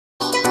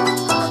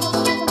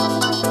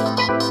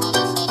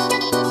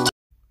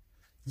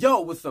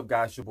Yo, what's up,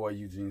 guys? Your boy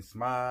Eugene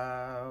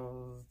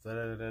Smilez.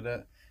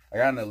 I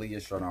got an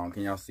Aaliyah shirt on.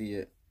 Can y'all see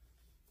it?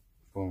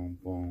 Boom,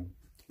 boom.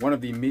 One of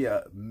the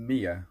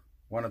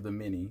one of the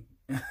many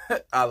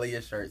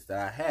Aaliyah shirts that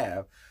I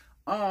have.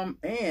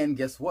 And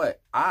guess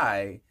what?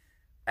 I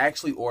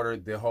actually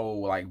ordered the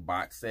whole like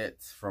box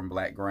sets from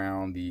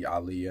Blackground, the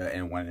Aaliyah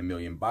and 1 in a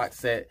Million box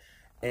set.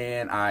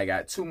 And I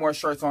got 2 more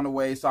shirts on the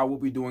way, so I will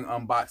be doing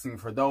unboxing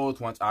for those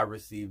once I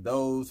receive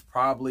those,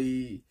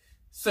 probably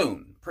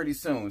soon, pretty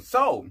soon.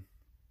 So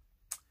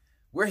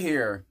we're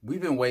here.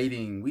 We've been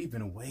waiting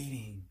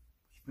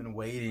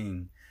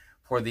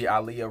for the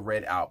Aaliyah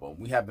Red album.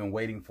 We have been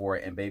waiting for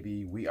it, and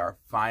baby, we are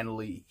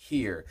finally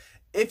here.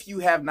 If you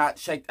have not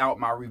checked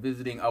out my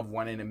revisiting of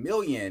 1 in a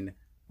Million,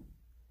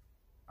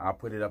 I'll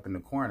put it up in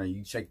the corner.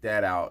 You check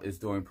that out. It's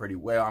doing pretty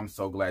well. I'm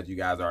so glad you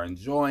guys are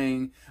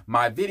enjoying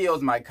my videos,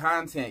 my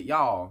content.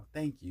 Y'all,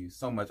 thank you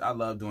so much. I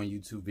love doing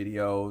YouTube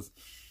videos.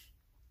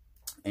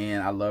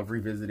 And I love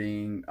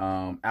revisiting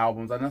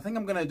albums. And I think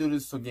I'm going to do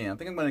this again. I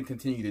think I'm going to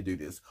continue to do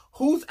this.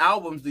 Whose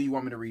albums do you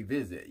want me to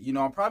revisit? You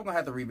know, I'm probably going to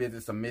have to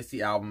revisit some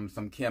Missy albums,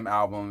 some Kim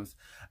albums.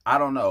 I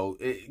don't know.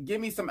 Give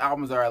me some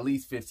albums that are at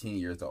least 15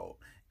 years old.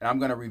 And I'm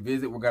going to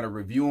revisit. We're going to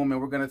review them and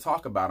we're going to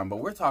talk about them. But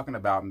we're talking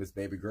about Miss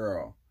Baby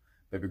Girl.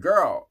 Baby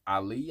Girl,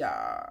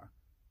 Aaliyah.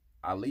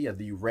 Aaliyah,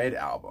 the Red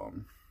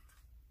album.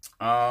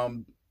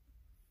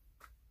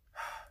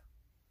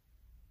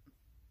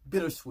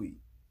 Bittersweet.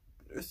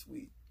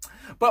 Bittersweet.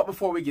 But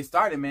before we get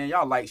started, man,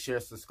 y'all like, share,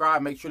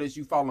 subscribe. Make sure that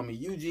you follow me,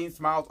 Eugene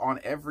Smilez,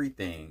 on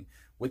everything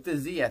with the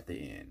Z at the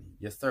end.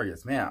 Yes, sir.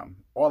 Yes, ma'am.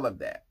 All of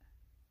that.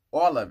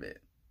 All of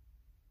it.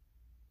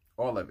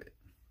 All of it.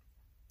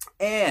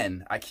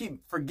 And I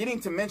keep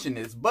forgetting to mention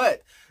this,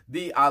 but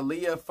the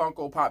Aaliyah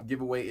Funko Pop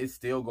giveaway is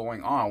still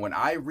going on. When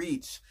I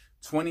reach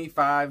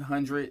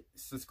 2,500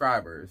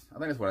 subscribers, I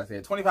think that's what I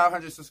said,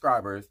 2,500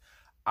 subscribers,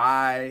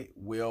 I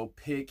will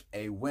pick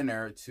a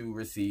winner to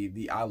receive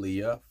the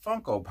Aaliyah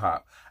Funko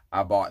Pop.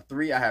 I bought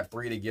 3. I have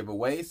 3 to give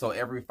away. So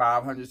every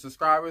 500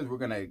 subscribers, we're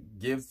gonna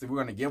give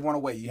one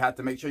away. You have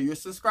to make sure you're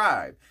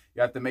subscribed.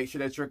 You have to make sure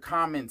that you're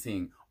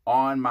commenting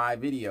on my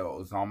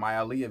videos, on my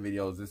Aaliyah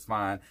videos. It's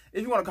fine.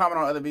 If you want to comment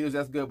on other videos,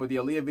 that's good. But the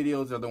Aaliyah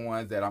videos are the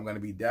ones that I'm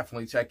gonna be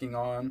definitely checking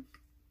on.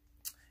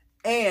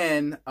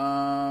 And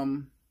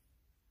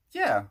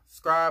yeah,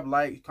 subscribe,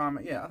 like,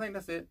 comment. Yeah, I think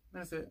that's it.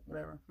 That's it.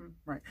 Whatever.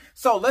 Right.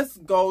 So let's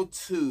go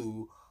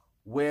to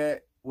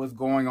what was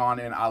going on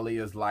in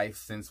Aaliyah's life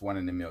since 1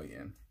 in a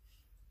Million.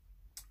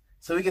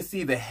 So we can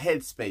see the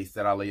headspace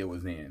that Aaliyah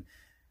was in.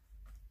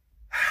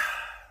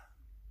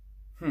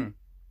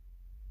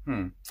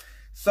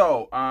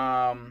 So,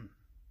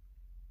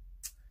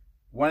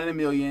 1 in a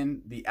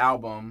Million, the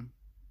album,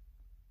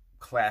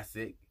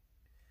 classic.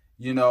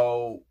 You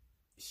know,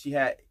 she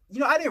had... You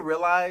know, I didn't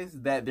realize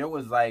that there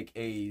was like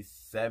a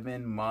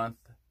 7-month,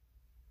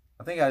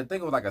 I think it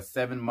was like a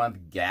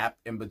 7-month gap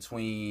in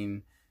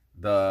between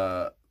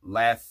the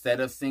last set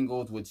of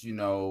singles, which, you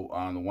know,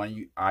 the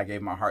one I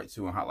Gave My Heart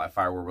To and Hot Like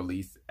Fire were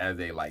released as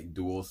a like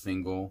dual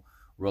single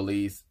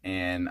release,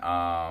 and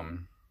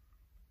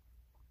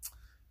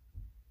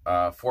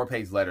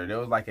 4-Page Letter. There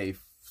was like a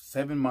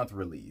 7-month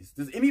release.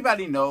 Does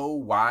anybody know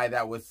why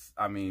that was,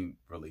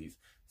 released?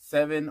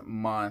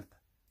 7-month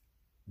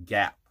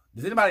gap.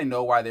 Does anybody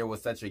know why there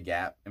was such a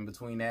gap in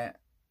between that?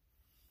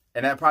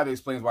 And that probably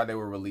explains why they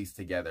were released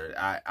together.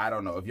 I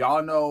don't know. If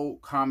y'all know,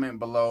 comment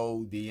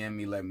below, DM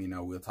me, let me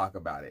know. We'll talk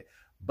about it.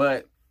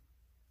 But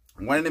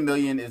 1 in a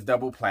Million is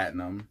double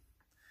platinum.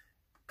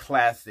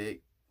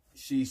 Classic.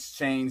 She's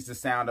changed the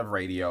sound of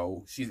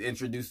radio. She's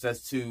introduced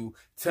us to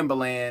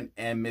Timbaland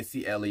and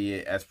Missy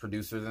Elliott as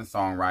producers and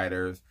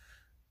songwriters.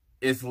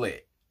 It's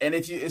lit. And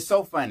it's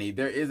so funny.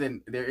 There is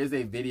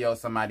a video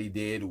somebody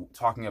did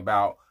talking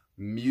about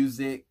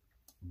music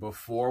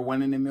before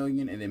 1 in a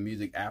Million and then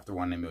music after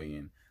 1 in a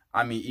Million.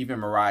 I mean, even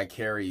Mariah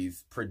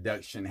Carey's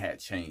production had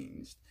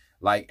changed.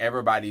 Like,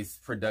 everybody's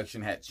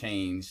production had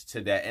changed to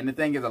that. And the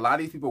thing is, a lot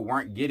of these people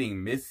weren't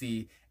getting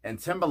Missy and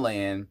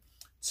Timbaland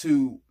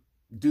to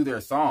do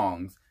their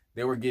songs.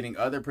 They were getting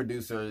other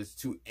producers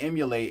to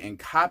emulate and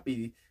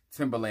copy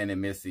Timbaland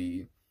and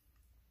Missy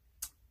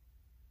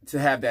to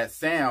have that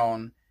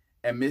sound.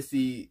 And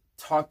Missy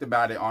talked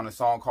about it on a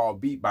song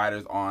called Beat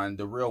Biters on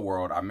The Real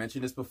World. I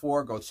mentioned this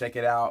before. Go check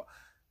it out.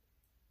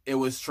 It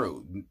was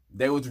true.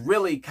 They was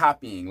really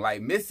copying.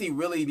 Like, Missy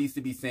really needs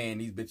to be saying,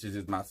 "These bitches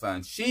is my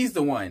son." She's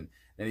the one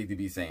that needs to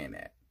be saying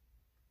that.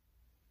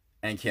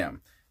 And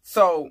Kim.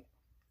 So,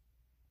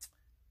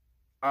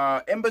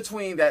 in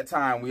between that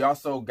time, we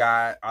also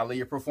got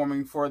Aaliyah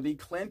performing for the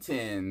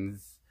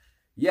Clintons.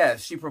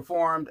 Yes, she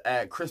performed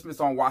at Christmas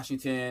on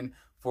Washington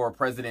for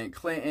President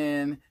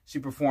Clinton. She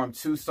performed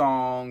 2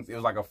 songs. It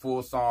was like a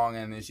full song,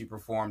 and then she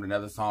performed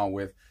another song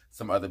with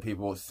some other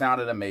people. It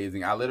sounded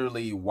amazing. I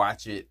literally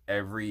watch it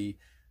every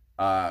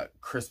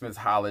Christmas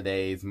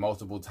holidays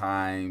multiple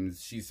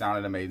times. She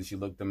sounded amazing. She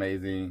looked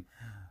amazing.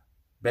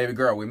 Baby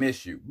girl, we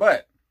miss you.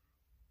 But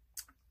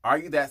Are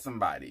You That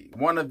Somebody?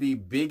 One of the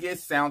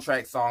biggest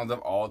soundtrack songs of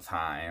all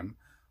time.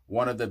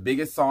 one of the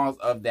biggest songs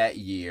of that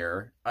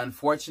year.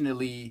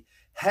 Unfortunately,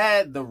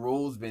 had the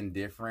rules been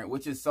different,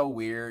 which is so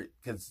weird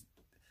because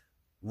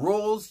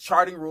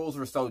charting rules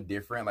were so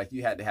different. Like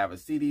you had to have a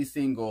CD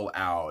single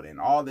out and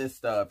all this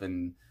stuff,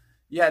 and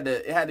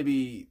it had to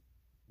be,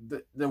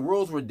 the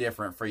rules were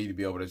different for you to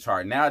be able to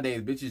chart.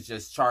 Nowadays, bitches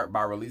just chart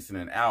by releasing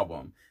an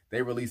album.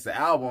 They release the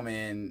album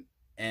and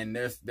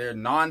their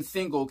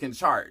non-single can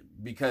chart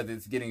because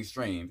it's getting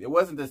streamed. It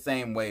wasn't the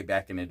same way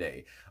back in the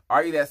day.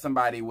 Are You That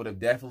Somebody would have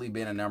definitely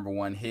been a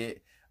 #1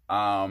 hit.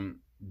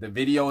 The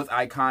video is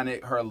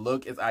iconic. Her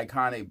look is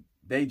iconic.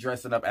 They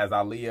dressing up as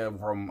Aaliyah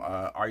from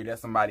Are You That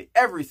Somebody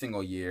every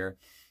single year.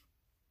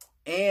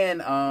 And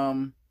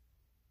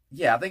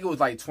yeah, I think it was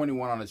like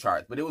 21 on the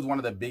charts, but it was one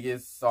of the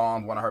biggest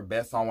songs, one of her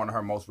best songs, one of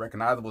her most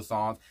recognizable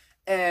songs.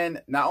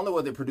 And not only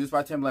was it produced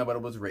by Timbaland, but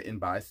it was written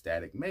by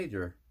Static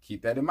Major.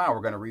 Keep that in mind.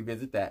 We're going to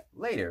revisit that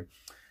later.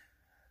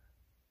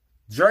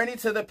 Journey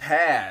to the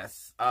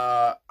Past.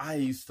 I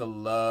used to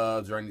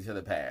love Journey to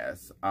the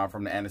Past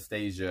from the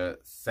Anastasia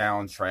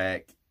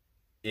soundtrack.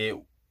 It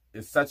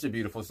is such a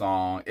beautiful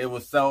song. It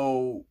was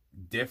so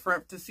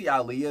different to see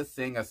Aaliyah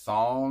sing a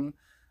song.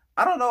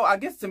 I don't know. I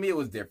guess to me it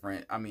was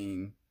different. I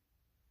mean,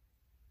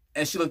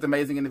 and she looked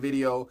amazing in the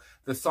video.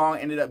 The song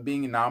ended up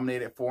being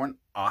nominated for an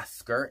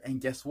Oscar.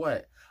 And guess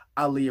what?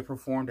 Aaliyah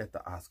performed at the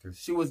Oscars.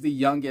 She was the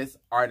youngest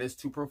artist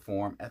to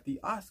perform at the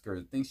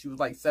Oscars. I think she was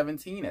like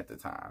 17 at the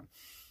time.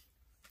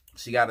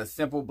 She got a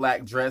simple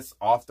black dress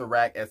off the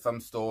rack at some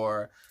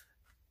store.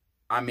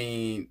 I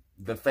mean,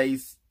 the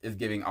face is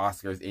giving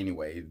Oscars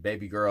anyway.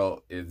 Baby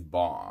girl is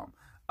bomb.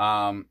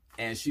 And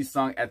she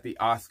sung at the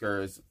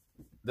Oscars.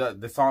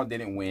 The song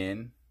didn't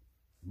win,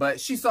 but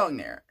she sung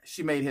there.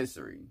 She made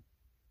history.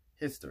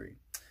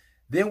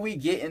 Then we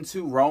get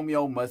into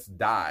Romeo Must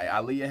Die.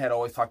 Aaliyah had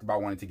always talked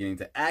about wanting to get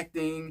into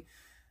acting.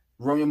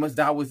 Romeo Must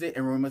Die was it,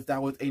 and Romeo Must Die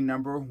was a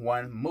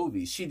 #1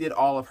 movie. She did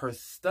all of her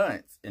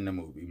stunts in the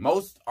movie.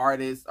 Most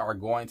artists are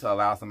going to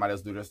allow somebody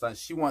else to do their stunts.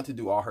 She wanted to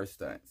do all her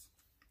stunts.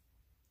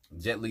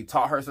 Jet Li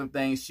taught her some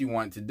things. She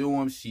wanted to do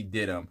them. She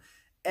did them.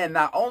 And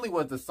not only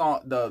was the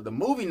song, the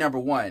movie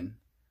 #1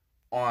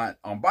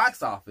 on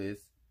box office,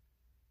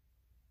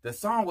 the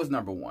song was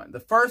 #1. The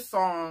first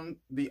song,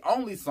 the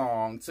only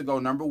song to go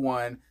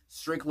 #1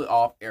 strictly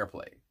off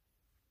airplay.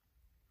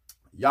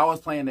 Y'all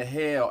was playing the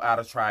hell out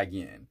of Try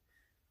Again.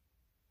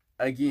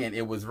 Again,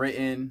 it was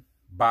written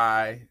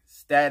by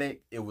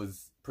Static. It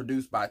was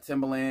produced by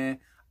Timbaland.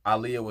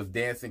 Aaliyah was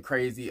dancing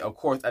crazy. Of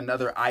course,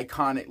 another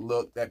iconic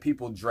look that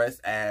people dress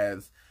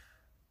as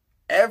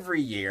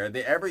every year.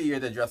 Every year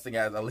they're dressing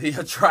as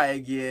Aaliyah. Try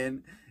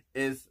Again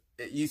is,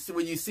 you see,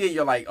 when you see it,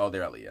 you're like, oh,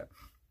 they're Aaliyah.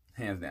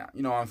 Hands down.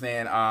 You know what I'm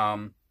saying?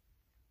 #1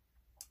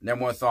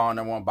 song,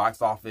 #1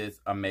 box office,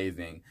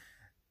 amazing.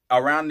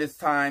 Around this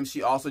time,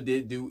 she also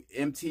did do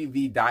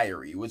MTV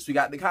Diary, which we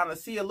got to kind of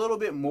see a little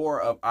bit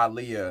more of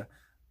Aaliyah,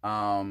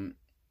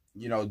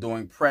 you know,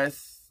 doing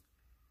press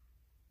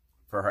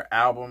for her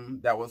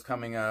album that was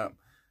coming up.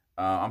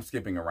 I'm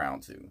skipping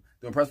around too.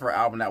 Doing press for her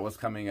album that was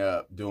coming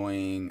up,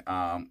 doing,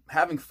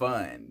 having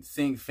fun,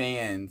 seeing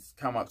fans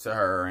come up to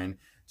her and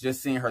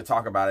just seeing her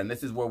talk about it. And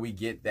this is where we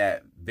get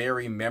that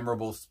very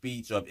memorable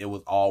speech of it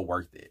was all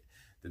worth it.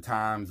 The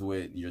times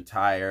when you're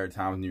tired,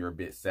 times when you're a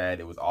bit sad,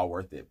 it was all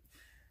worth it.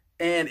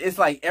 And it's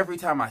like every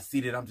time I see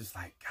it, I'm just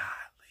like,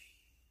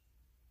 golly,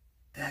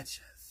 that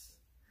just,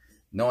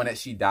 knowing that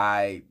she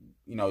died,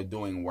 you know,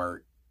 doing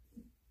work.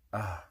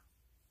 I'm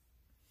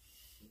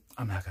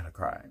not going to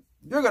cry.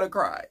 You're going to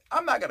cry.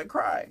 I'm not going to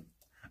cry.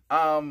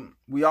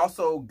 We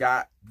also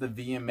got the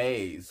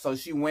VMAs. So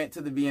she went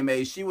to the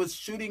VMAs. She was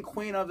shooting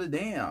Queen of the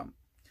Dam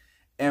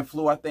and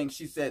flew, I think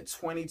she said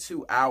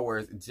 22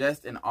 hours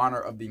just in honor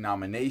of the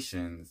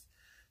nominations.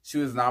 She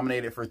was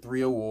nominated for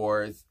 3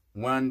 awards,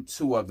 won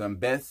 2 of them.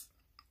 Best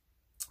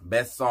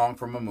song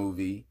from a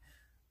movie,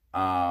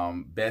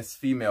 best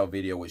female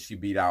video, which she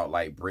beat out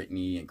like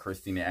Britney and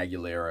Christina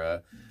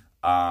Aguilera.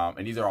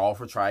 And these are all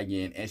for Try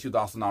Again. And she was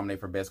also nominated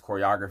for best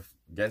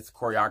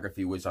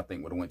choreography, which I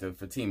think would have went to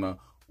Fatima,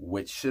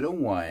 which should have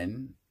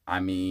won. I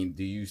mean,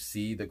 do you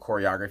see the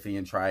choreography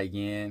in Try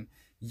Again?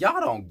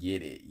 Y'all don't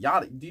get it.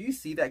 Y'all, do you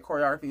see that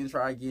choreography in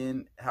Try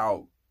Again?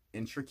 How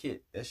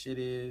intricate that shit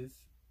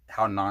is?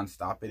 How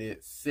nonstop it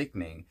is?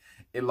 Sickening.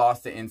 It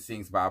lost to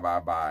NSYNC's Bye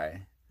Bye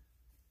Bye.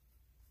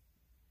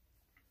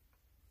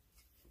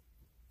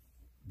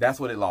 That's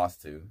what it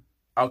lost to.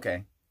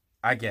 Okay,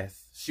 I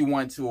guess. She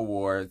won 2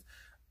 awards.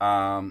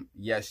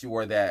 Yeah, she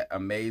wore that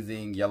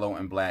amazing yellow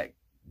and black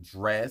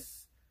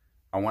dress.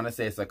 I want to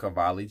say it's a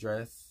Cavalli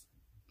dress.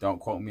 Don't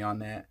quote me on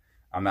that.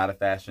 I'm not a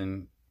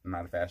fashion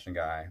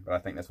guy, but I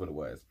think that's what it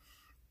was.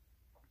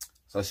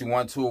 So she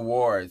won 2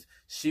 awards.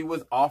 She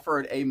was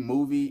offered a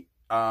movie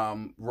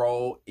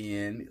role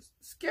in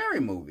Scary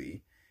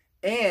Movie.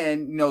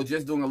 And, you know,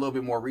 just doing a little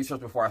bit more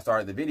research before I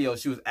started the video,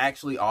 she was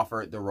actually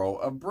offered the role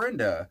of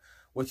Brenda,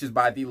 which is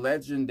by the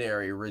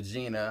legendary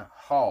Regina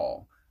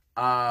Hall.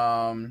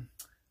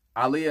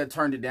 Aaliyah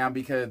turned it down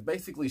because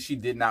basically she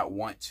did not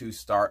want to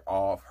start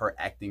off her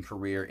acting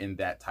career in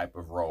that type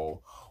of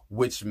role,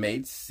 which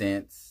made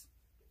sense.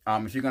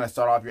 If you're going to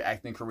start off your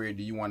acting career,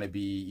 do you want to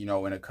be, you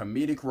know, in a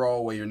comedic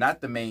role where you're not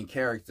the main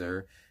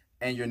character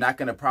and you're not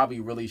going to probably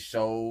really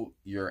show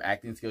your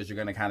acting skills? You're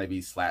going to kind of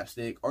be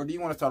slapstick. Or do you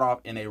want to start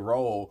off in a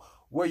role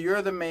where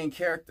you're the main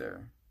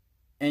character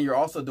and you're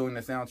also doing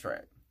the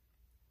soundtrack?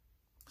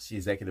 She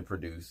executive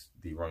produced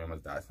the Romeo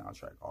Must Die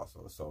soundtrack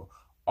also. So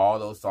all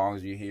those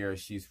songs you hear,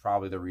 she's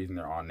probably the reason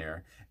they're on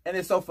there. And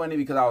it's so funny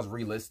because I was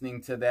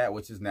re-listening to that,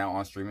 which is now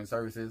on streaming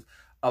services.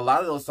 A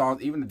lot of those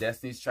songs, even the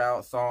Destiny's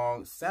Child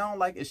song, sound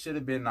like it should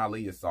have been an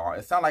Aaliyah song.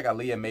 It sounded like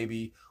Aaliyah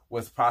maybe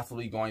was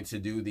possibly going to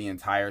do the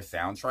entire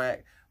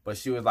soundtrack, but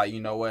she was like, you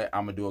know what,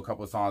 I'm going to do a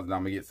couple of songs and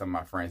I'm going to get some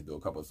of my friends to do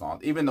a couple of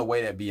songs. Even the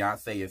way that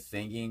Beyonce is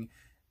singing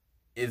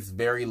is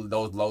very,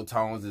 those low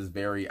tones is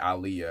very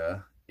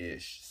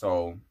Aaliyah-ish.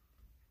 So,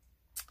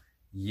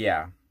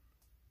 yeah.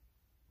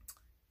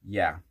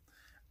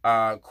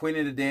 Queen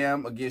of the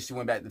Dam, again, she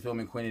went back to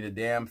filming Queen of the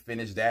Dam,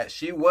 finished that.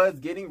 She was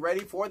getting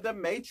ready for The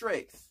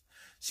Matrix.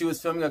 She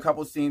was filming a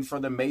couple scenes for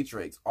The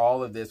Matrix.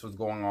 All of this was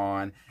going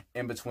on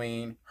in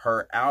between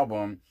her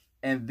album.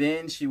 And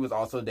then she was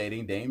also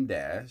dating Dame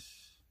Dash.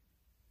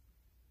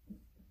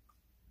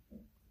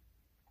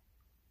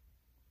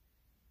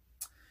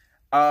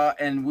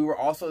 And we were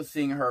also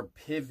seeing her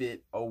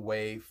pivot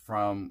away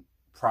from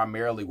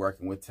primarily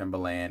working with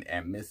Timbaland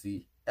and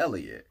Missy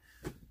Elliott,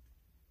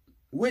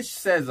 which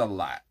says a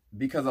lot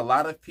because a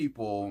lot of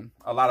people,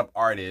 a lot of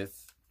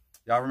artists,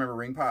 y'all remember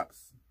Ring Pops?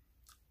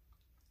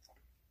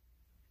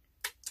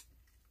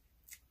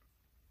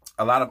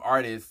 A lot of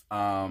artists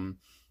are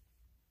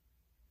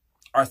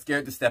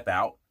scared to step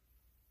out.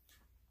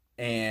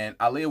 And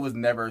Aaliyah was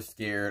never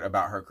scared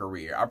about her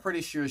career. I'm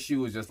pretty sure she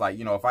was just like,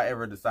 you know, if I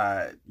ever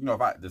decide, you know,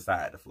 if I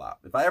decide to flop,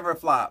 if I ever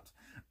flopped,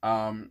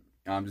 I'm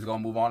just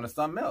going to move on to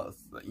something else.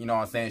 You know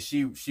what I'm saying?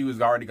 She was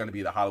already going to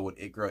be the Hollywood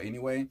it girl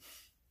anyway.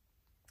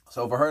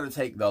 So for her to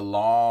take the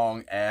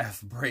long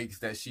ass breaks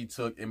that she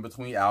took in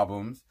between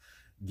albums,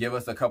 give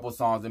us a couple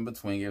songs in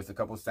between, give us a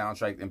couple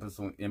soundtracks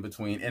in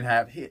between, and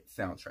have hit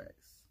soundtracks.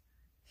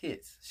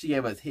 Hits. She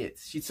gave us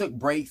hits. She took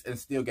breaks and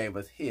still gave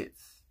us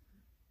hits.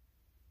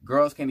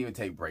 Girls can't even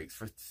take breaks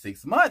for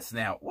 6 months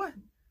now. What?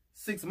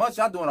 6 months?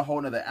 Y'all doing a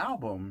whole nother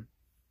album.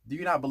 Do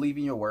you not believe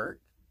in your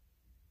work?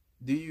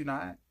 Do you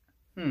not?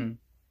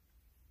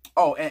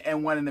 Oh,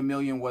 and One in a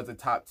Million was a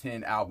top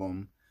 10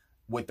 album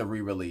with the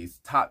re-release.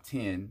 Top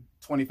 10,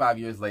 25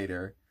 years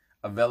later,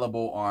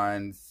 available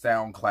on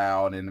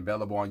SoundCloud and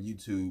available on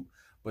YouTube,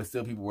 but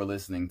still people were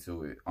listening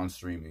to it on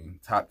streaming.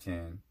 Top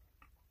 10.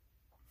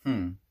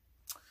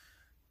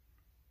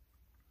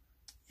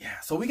 Yeah,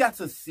 so we got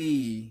to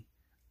see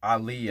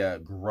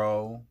Aaliyah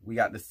grow. We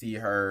got to see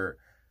her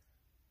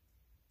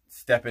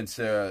step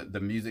into the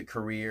music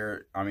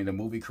career. I mean, the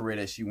movie career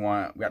that she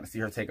wanted. We got to see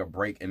her take a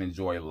break and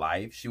enjoy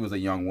life. She was a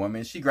young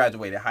woman. She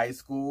graduated high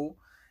school.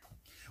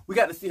 We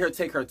got to see her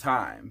take her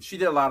time. She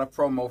did a lot of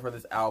promo for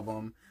this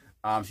album.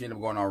 She ended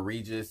up going on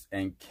Regis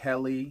and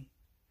Kelly.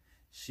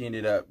 She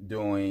ended up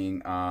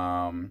doing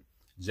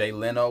Jay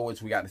Leno,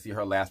 which we got to see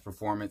her last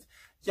performance.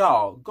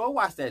 Y'all, go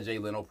watch that Jay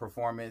Leno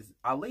performance.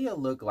 Aaliyah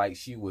looked like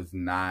she was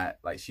not,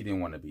 like she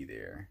didn't want to be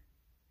there.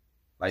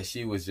 Like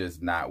she was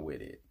just not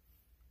with it.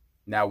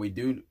 Now we're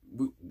going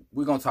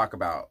to talk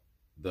about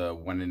the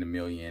One in a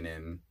Million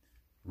and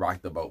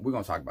Rock the Boat. We're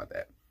going to talk about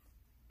that.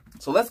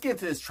 So let's get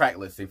to this track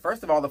listing.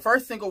 First of all, the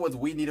first single was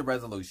We Need a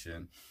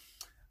Resolution.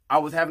 I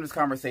was having this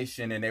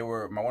conversation and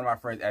one of my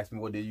friends asked me,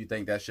 well, did you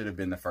think that should have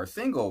been the first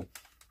single?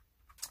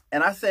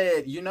 And I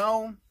said, you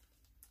know,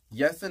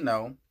 yes and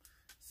no.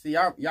 See,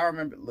 y'all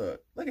remember,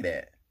 look at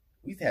that.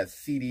 We used to have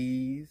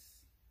CDs.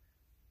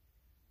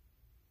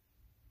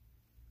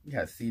 We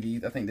had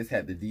CDs. I think this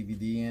had the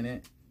DVD in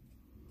it.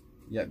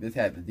 Yep, this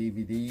had the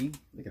DVD.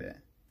 Look at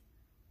that.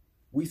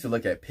 We used to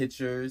look at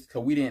pictures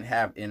because we didn't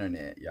have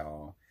internet,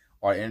 y'all.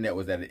 Our internet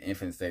was at an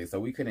infant stage, so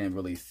we couldn't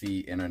really see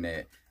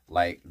internet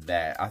like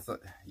that. I saw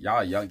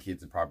y'all young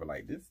kids are probably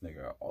like, this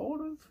nigga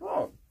old as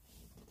fuck.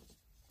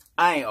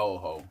 I ain't old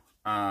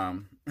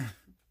ho.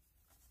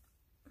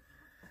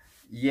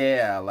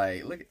 Yeah,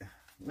 like look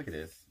at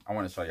this. I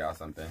want to show y'all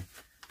something.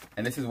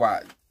 And this is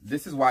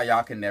why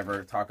y'all can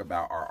never talk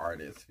about our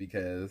artists,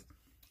 because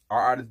our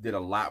artists did a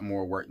lot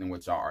more work than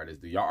what y'all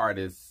artists do. Y'all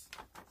artists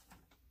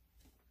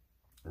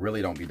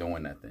really don't be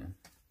doing nothing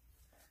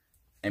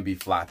and be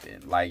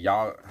flopping. Like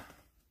y'all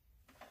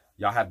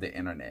have the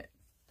internet.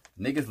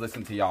 Niggas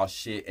listen to y'all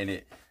shit and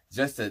it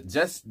just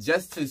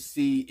to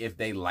see if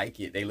they like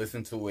it. They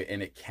listen to it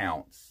and it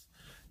counts.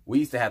 We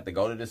used to have to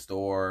go to the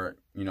store.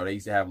 You know, they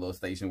used to have a little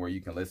station where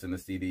you can listen to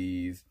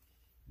CDs.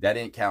 That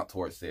didn't count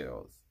towards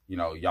sales. You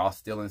know, y'all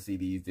stealing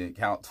CDs didn't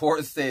count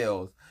towards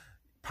sales.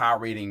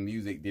 Pirating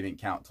music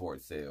didn't count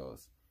towards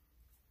sales.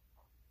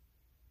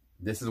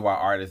 This is why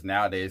artists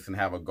nowadays can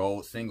have a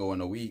gold single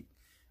in a week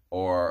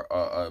or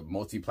a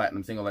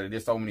multi-platinum single. Like,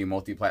 there's so many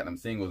multi-platinum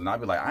singles, and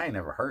I'd be like, I ain't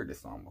never heard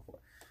this song before.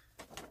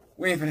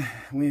 We ain't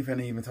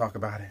finna even talk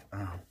about it.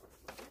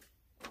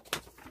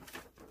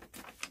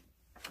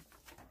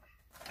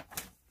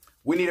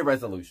 We Need a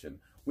Resolution.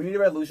 We Need a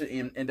Resolution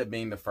ended up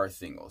being the first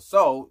single.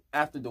 So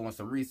after doing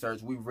some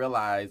research, we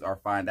realized or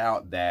find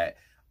out that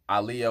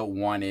Aaliyah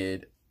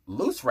wanted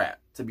Loose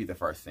Rap to be the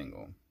first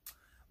single.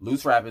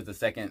 Loose Rap is the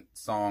second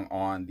song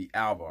on the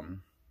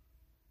album.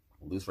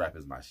 Loose Rap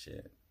is my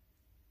shit.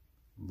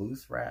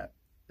 Loose Rap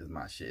is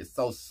my shit. It's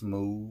so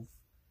smooth.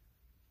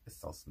 It's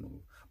so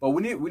smooth. But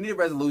We Need a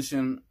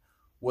Resolution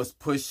was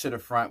pushed to the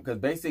front because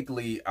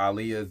basically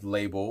Aaliyah's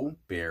label,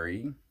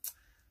 Barry,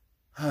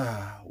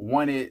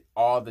 wanted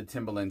all the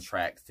Timbaland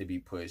tracks to be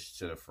pushed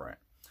to the front.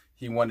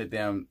 He wanted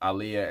them,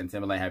 Aaliyah and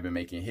Timbaland have been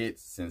making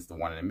hits since the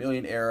 1 in a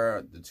Million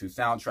era, the 2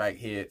 soundtrack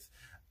hits.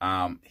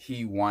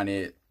 He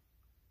wanted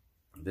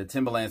the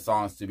Timbaland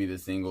songs to be the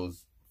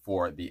singles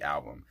for the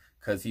album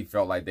because he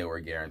felt like they were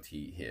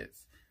guaranteed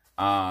hits.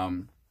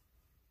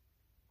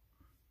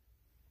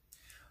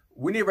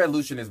 We Need a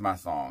Resolution is my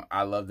song.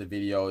 I love the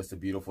video. It's a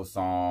beautiful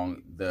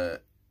song.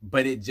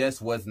 But it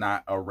just was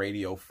not a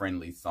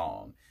radio-friendly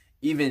song.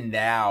 Even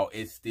now,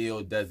 it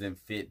still doesn't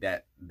fit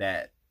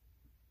that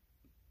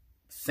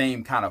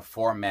same kind of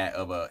format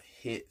of a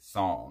hit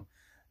song.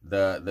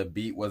 The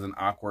beat was an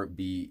awkward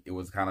beat. It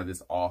was kind of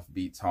this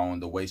offbeat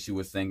tone. The way she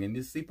was singing,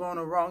 "You sleep on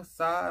the wrong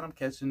side, I'm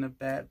catching a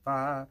bad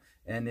vibe,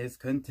 and it's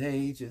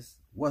contagious.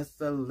 What's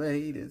the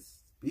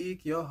latest?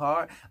 Speak your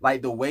heart."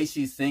 Like, the way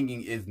she's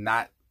singing is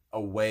not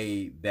a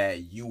way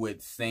that you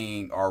would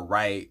sing or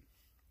write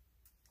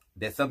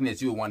that's something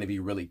that you would want to be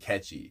really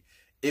catchy.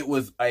 It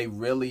was a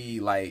really,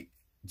 like,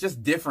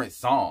 just different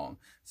song.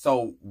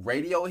 So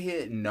radio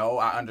hit, no,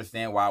 I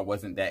understand why it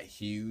wasn't that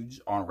huge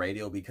on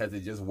radio, because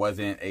it just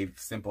wasn't a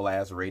simple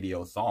ass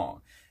radio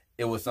song.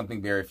 It was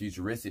something very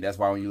futuristic. That's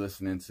why when you're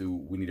listening to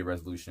We Need a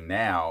Resolution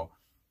now,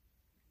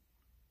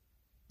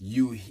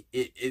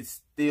 it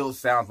still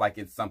sounds like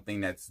it's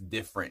something that's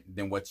different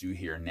than what you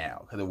hear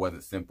now, because it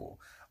wasn't simple.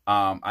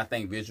 I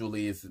think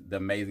visually it's the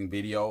amazing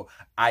video.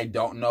 I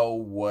don't know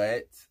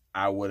what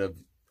I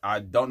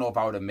don't know if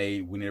I would have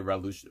made We Need a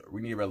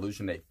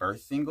Revolution a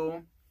first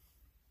single.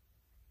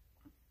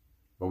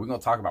 But we're going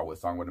to talk about what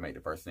song would have made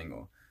the first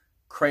single.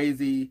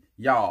 Crazy.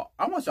 Y'all,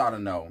 I want y'all to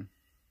know,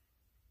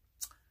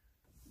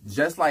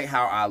 just like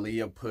how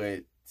Aaliyah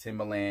put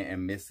Timbaland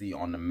and Missy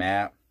on the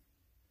map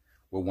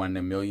with 1 in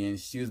a Million,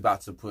 she was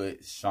about to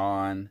put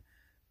Sean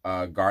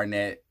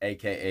Garnett,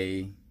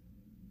 a.k.a.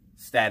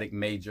 Static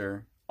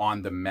Major,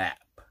 on the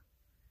map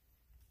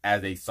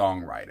as a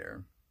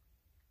songwriter.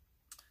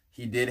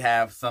 He did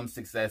have some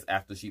success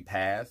after she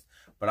passed,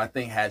 but I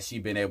think had she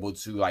been able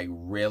to, like,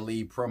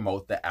 really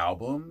promote the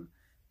album,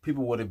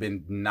 people would have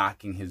been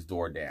knocking his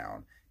door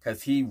down,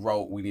 because he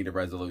wrote We Need a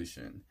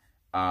Resolution.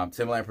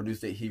 Timbaland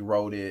produced it. He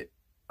wrote it.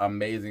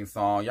 Amazing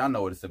song. Y'all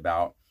know what it's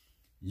about.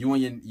 You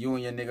and your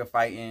nigga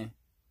fighting.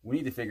 We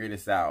need to figure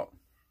this out.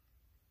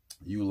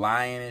 You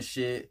lying and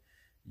shit.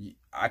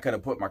 I could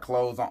have put my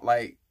clothes on.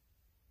 Like,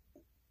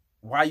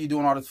 why are you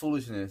doing all this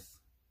foolishness?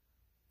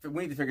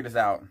 We need to figure this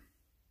out.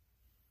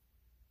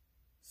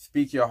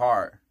 Speak your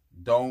heart.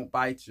 Don't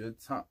bite your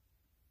tongue.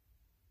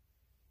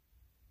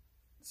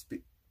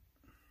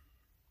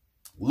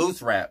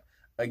 Loose Rap.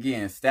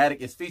 Again,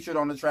 Static is featured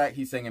on the track.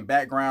 He's singing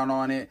background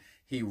on it.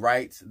 He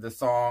writes the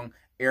song.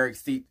 Eric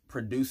C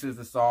produces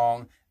the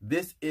song.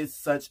 This is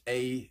such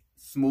a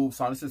smooth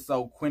song. This is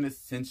so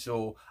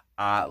quintessential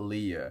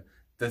Aaliyah.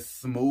 The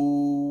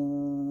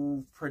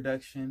smooth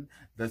production,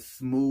 the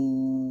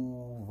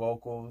smooth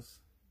vocals.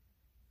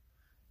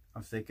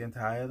 I'm sick and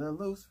tired of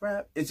Loose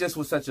Rap. It just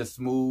was such a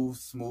smooth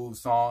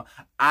song.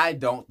 I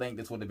don't think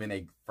this would have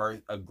been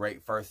a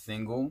great first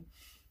single.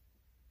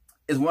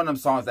 It's one of them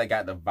songs that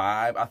got the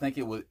vibe. I think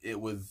it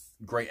was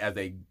great as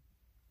a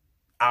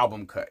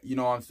album cut. You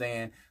know what I'm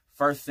saying?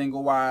 First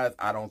single wise,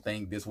 I don't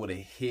think this would have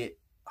hit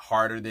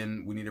harder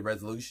than We Need a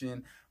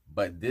Resolution.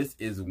 But this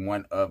is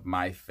one of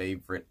my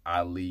favorite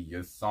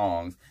Aaliyah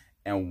songs.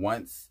 And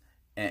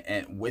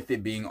and with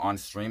it being on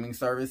streaming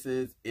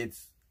services,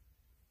 it's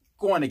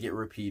going to get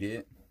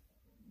repeated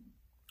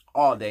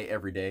all day,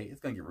 every day.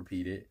 It's going to get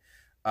repeated.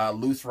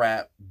 Loose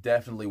Rap,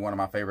 definitely one of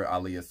my favorite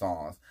Aaliyah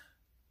songs.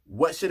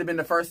 What should have been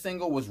the first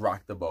single was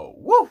Rock the Boat.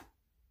 Woo!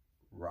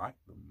 Rock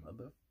the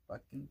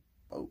motherfucking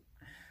boat.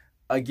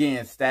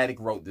 Again, Static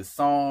wrote this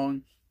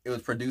song. It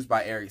was produced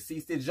by Eric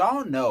Seitz. Did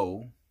y'all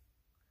know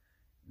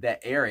that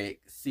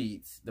Eric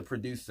Seitz, the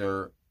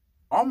producer,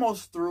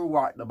 almost threw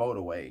Rock the Boat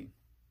away?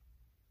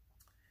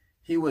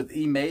 He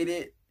made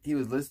it. He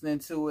was listening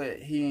to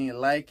it. He ain't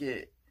like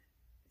it.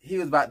 He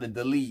was about to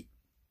delete.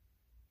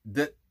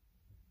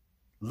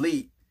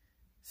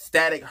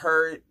 Static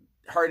heard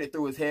it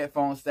through his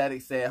headphones.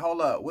 Static said,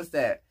 "Hold up, what's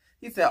that?"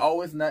 He said,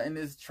 "Oh, it's nothing.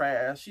 It's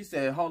trash." She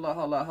said, "Hold up.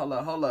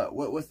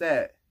 What's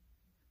that?"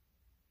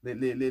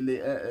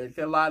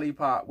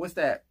 Lollipop. What's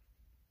that?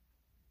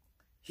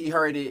 He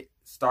heard it,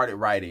 started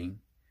writing.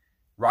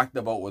 Rock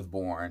the Boat was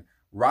born.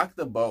 Rock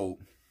the Boat,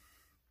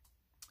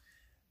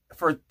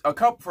 for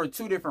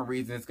two different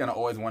reasons, it's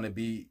always going to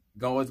be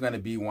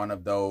one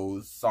of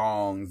those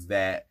songs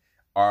that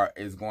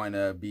is going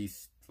to be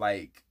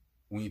like,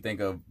 when you think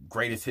of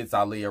greatest hits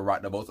Aaliyah,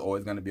 Rock the Boat's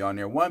always going to be on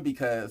there. One,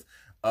 because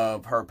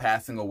of her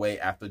passing away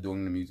after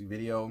doing the music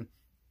video.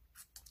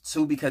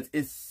 2, because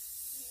it's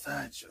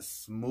such a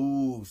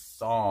smooth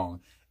song.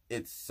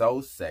 It's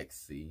so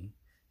sexy.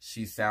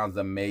 She sounds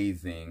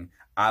amazing.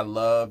 I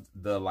loved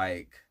the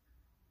like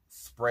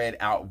spread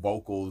out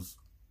vocals.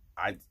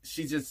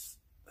 She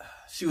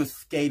was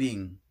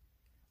skating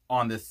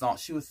on this song.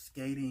 She was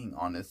skating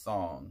on this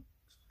song.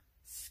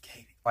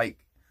 Skating. Like,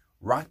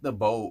 Rock the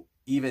Boat,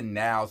 even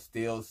now,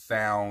 still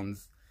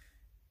sounds...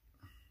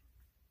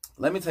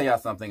 Let me tell y'all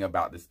something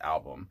about this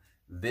album.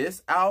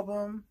 This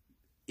album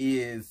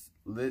is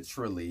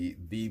literally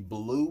the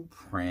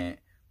blueprint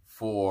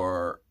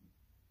for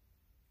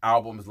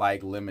albums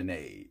like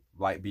Lemonade,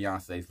 like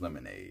Beyonce's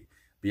Lemonade.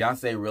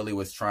 Beyonce really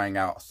was trying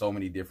out so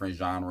many different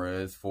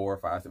genres, 4 or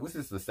 5, 6. What's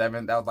this, the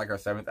 7th? That was like her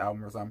 7th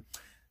album or something.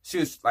 She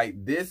was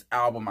like, this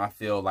album, I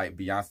feel like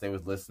Beyonce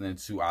was listening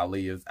to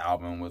Aaliyah's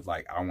album and was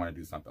like, I want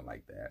to do something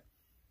like that.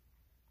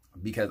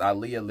 Because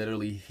Aaliyah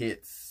literally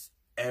hits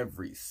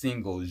every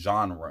single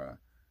genre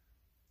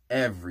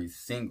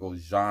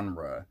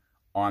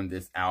on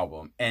this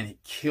album and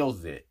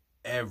kills it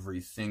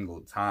every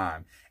single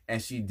time.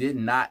 And she did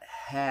not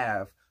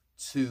have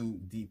to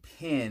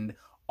depend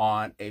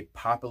on a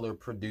popular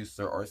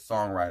producer or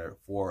songwriter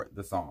for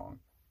the song.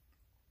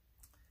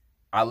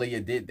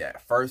 Aaliyah did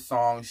that. First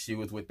song, she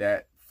was with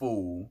that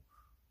fool,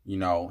 you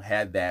know,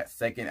 had that.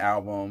 Second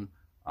album,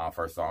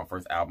 first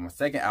album.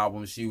 Second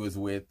album, she was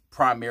with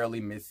primarily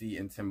Missy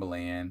and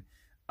Timbaland.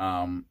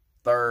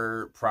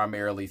 Third,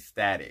 primarily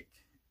Static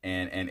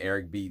and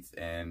Eric Beats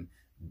and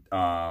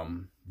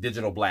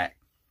Digital Black.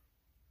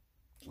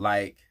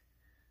 Like,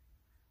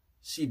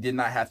 she did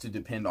not have to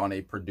depend on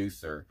a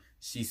producer.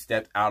 She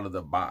stepped out of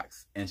the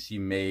box and she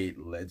made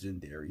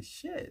legendary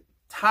shit.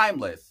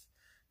 Timeless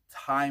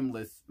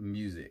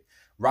music.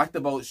 Rock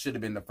the Boat should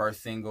have been the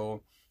first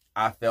single.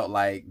 I felt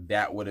like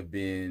that would have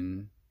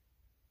been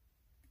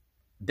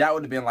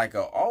like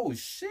a, oh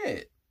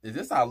shit, is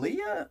this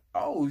Aaliyah?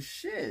 Oh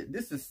shit,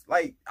 this is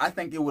like, I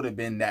think it would have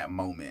been that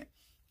moment.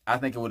 I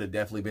think it would have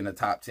definitely been a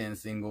top 10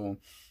 single.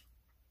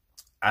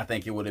 I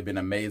think it would have been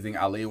amazing.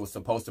 Aaliyah was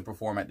supposed to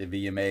perform at the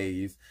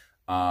VMAs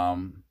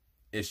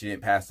if she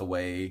didn't pass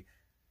away.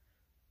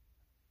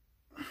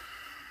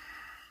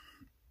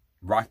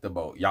 Rock the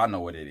Boat. Y'all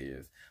know what it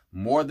is.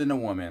 More Than a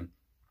Woman.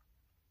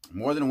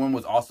 More Than a Woman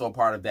was also a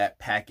part of that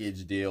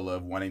package deal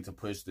of wanting to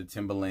push the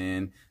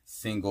Timbaland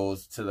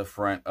singles to the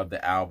front of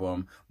the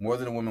album. More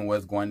Than a Woman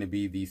was going to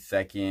be the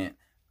second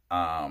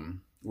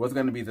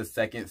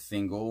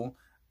single.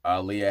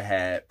 Aaliyah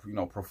had, you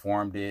know,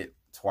 performed it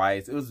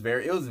twice. It was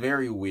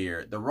very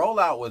weird. The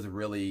rollout was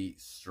really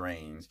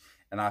strange.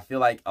 And I feel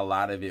like a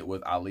lot of it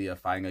was Aaliyah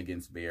fighting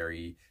against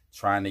Barry,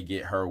 trying to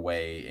get her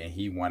way, and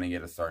he wanting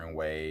it a certain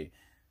way.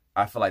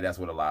 I feel like that's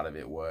what a lot of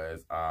it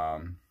was.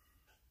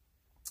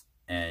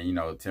 And, you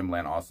know,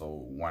 Timbaland also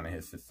wanted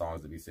his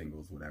songs to be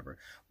singles, whatever.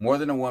 More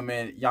Than a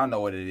Woman, y'all know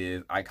what it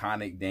is.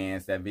 Iconic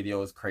dance. That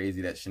video is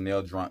crazy. That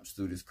Chanel drum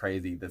suit is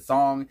crazy. The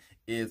song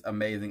is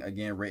amazing.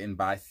 Again, written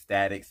by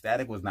Static.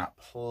 Static was not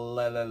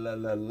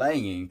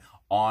playing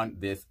on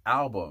this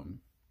album.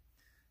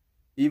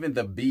 Even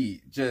the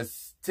beat,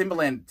 just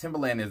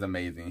Timbaland is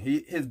amazing.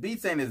 His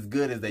beats ain't as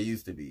good as they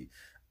used to be.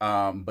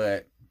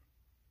 But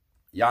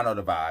y'all know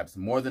the vibes.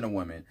 More Than a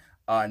Woman.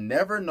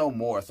 Never No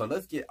More. So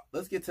let's get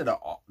to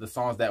the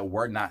songs that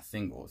were not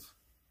singles.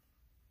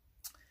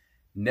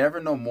 Never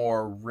No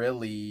More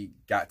really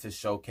got to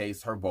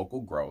showcase her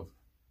vocal growth.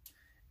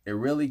 It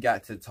really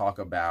got to talk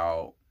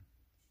about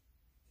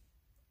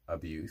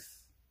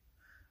abuse,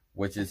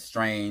 which is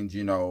strange,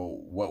 you know,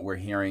 what we're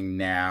hearing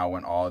now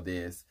and all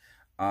this.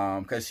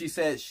 Because she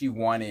said she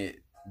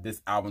wanted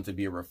this album to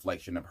be a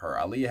reflection of her.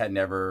 Aaliyah had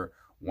never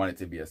wanted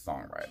to be a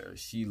songwriter.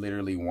 She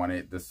literally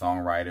wanted the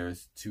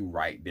songwriters to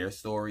write their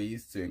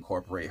stories, to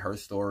incorporate her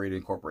story, to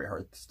incorporate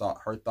her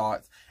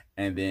thoughts,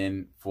 and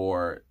then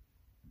for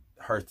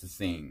her to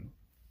sing,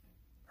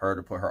 her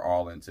to put her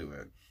all into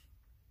it.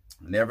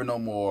 Never No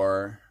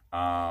More.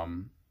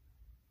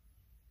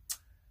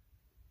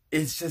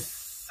 It's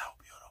just so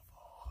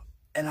beautiful.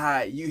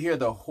 And you hear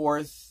the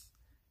horse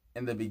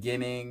in the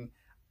beginning.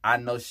 I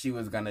know she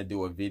was gonna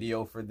do a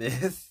video for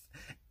this.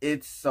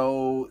 It's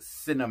so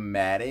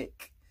cinematic.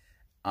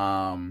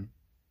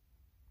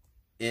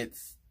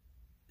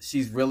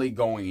 She's really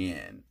going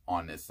in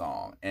on this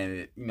song,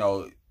 and you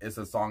know, it's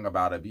a song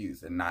about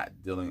abuse and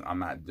I'm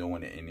not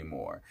doing it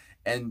anymore.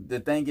 And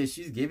the thing is,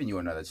 she's giving you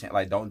another chance.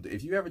 Like,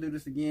 if you ever do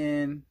this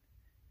again.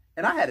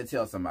 And I had to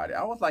tell somebody,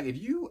 I was like, if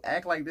you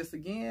act like this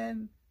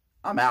again,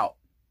 I'm out.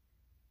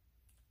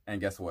 And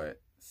guess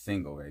what?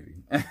 Single,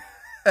 baby.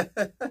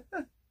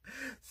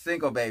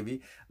 Single,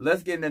 baby.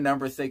 Let's get into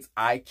number 6,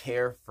 I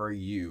Care For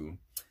You.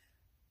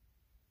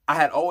 I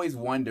had always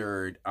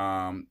wondered,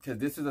 because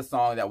this is a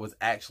song that was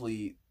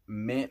actually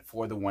meant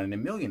for the One in a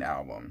Million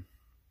album,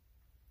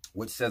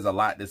 which says a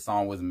lot. This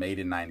song was made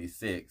in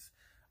 '96.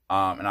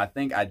 And I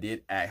think I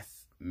did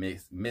ask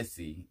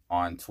Missy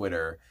on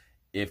Twitter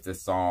if the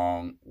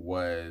song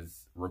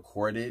was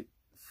recorded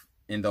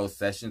in those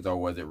sessions or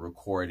was it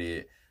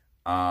recorded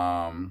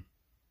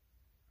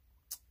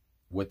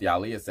with the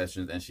Aaliyah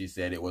sessions, and she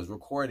said it was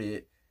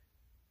recorded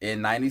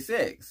in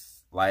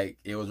 96. Like,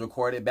 it was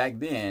recorded back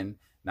then,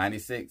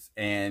 96,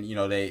 and, you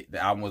know, the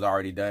album was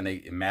already done,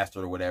 they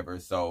mastered or whatever,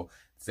 so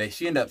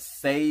she ended up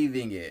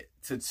saving it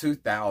to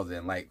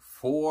 2000, like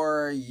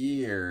 4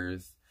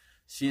 years,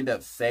 she ended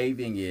up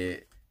saving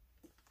it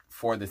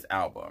for this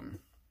album.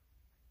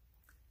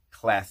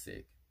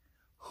 Classic.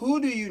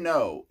 Who do you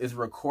know is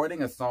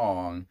recording a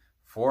song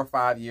 4 or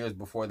 5 years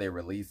before they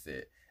release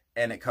it,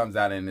 and it comes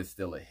out and it's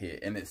still a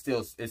hit, and it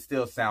still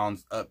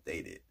sounds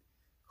updated?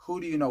 Who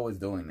do you know is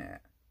doing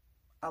that?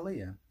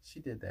 Aaliyah.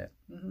 She did that.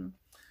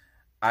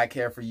 I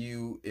Care For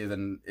You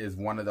is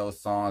one of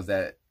those songs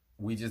that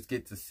we just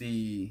get to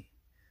see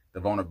the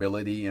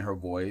vulnerability in her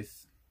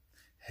voice.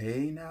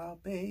 Hey now,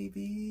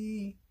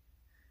 baby.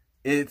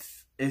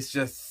 It's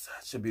just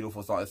such a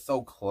beautiful song. It's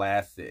so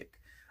classic.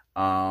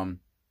 And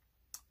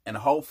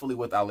hopefully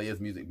with Aaliyah's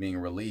music being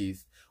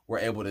released, we're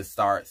able to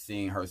start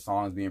seeing her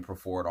songs being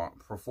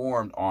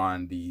performed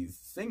on these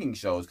singing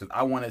shows, because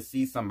I want to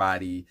see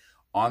somebody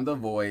on The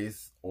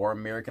Voice or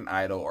American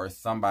Idol or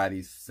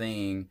somebody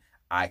sing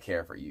I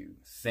Care For You,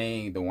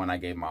 sing The One I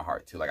Gave My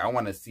Heart To. Like, I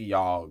want to see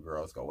y'all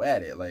girls go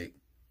at it. Like,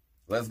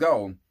 let's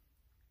go.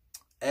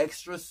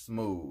 Extra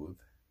Smooth.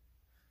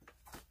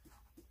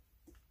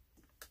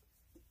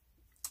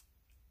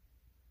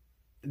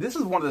 This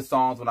is one of the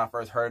songs when I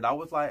first heard it, I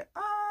was like,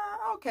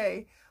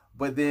 okay.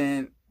 But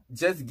then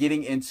just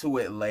getting into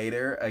it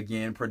later,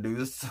 again,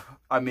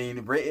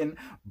 written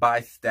by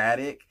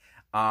Static,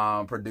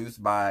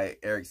 produced by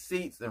Eric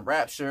Seitz and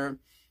Rapture.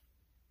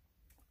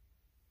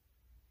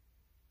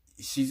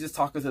 She's just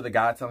talking to the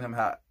guy, telling him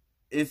how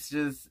it's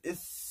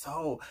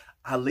so,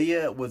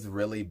 Aaliyah was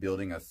really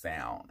building a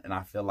sound. And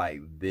I feel like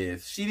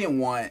she didn't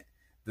want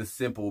the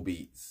simple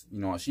beats, you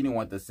know, she didn't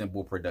want the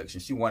simple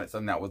production. She wanted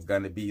something that was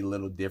going to be a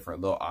little different,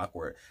 a little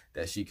awkward,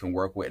 that she can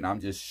work with. And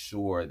I'm just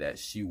sure that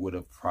she would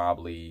have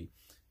probably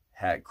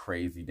had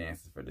crazy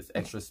dances for this.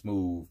 Extra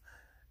Smooth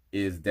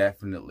is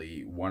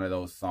definitely one of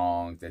those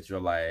songs that you're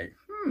like,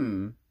 I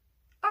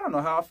don't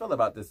know how I feel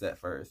about this at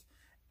first.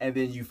 And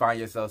then you find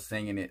yourself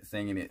singing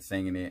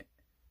it.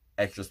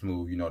 Extra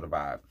Smooth, you know the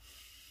vibe.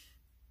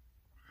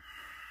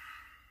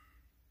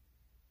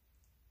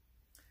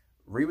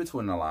 Read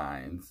Between the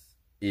Lines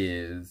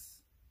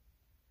is,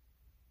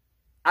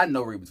 I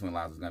know Read Between the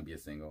Lines was going to be a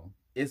single.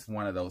 It's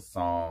one of those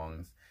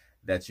songs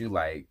that you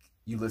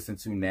listen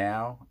to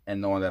now and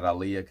knowing that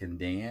Aaliyah can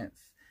dance,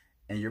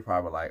 and you're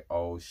probably like,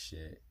 oh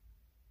shit,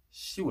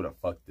 she would have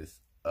fucked this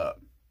up.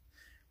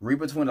 Read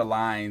Between the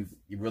Lines,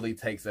 it really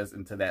takes us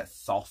into that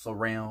salsa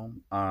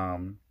realm,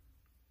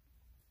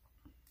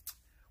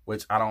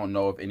 which I don't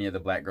know if any of the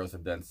black girls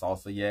have done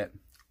salsa yet.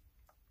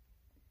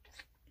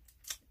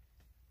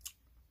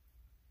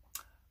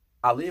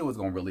 Aaliyah was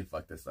going to really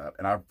fuck this up,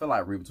 and I feel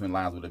like Read Between the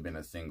Lines would have been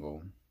a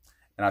single,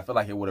 and I feel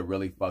like it would have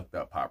really fucked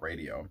up pop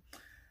radio.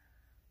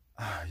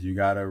 You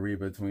gotta read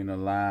between the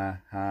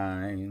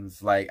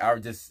lines. Like,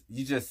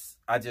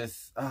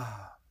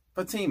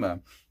 Fatima,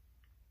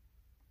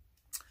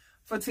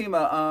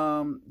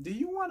 do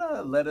you want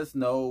to let us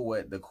know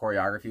what the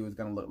choreography was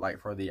going to look like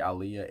for the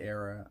Aaliyah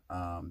era?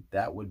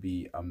 That would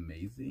be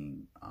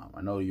amazing.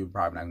 I know you're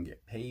probably not going to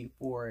get paid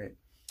for it.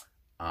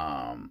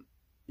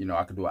 You know,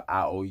 I could do an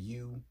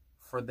IOU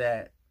for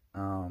that.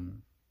 But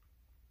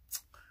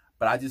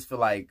I just feel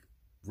like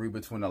Read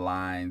Between the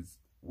Lines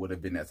would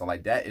have been that. So,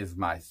 like, that is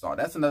my song.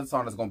 That's another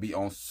song that's going to be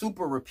on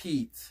super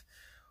repeat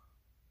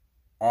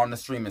on the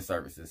streaming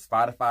services.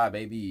 Spotify,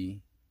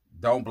 baby.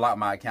 Don't block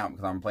my account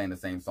because I'm playing the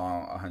same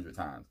song 100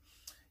 times.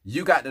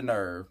 You Got the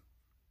Nerve.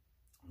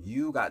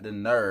 You Got the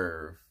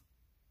Nerve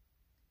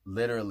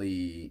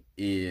literally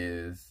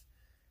is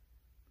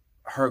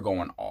her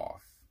going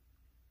off.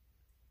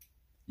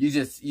 You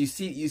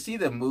see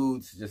the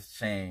moods just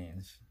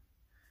change.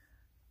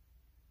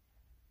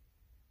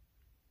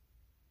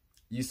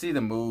 You see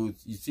the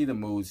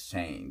moods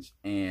change,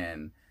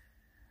 and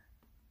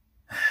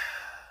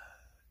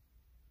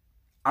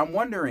I'm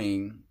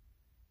wondering,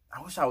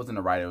 I wish I was in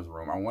the writer's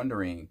room. I'm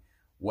wondering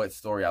what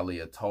story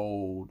Aaliyah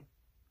told,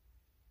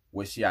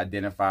 what she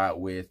identified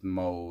with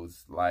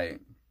most.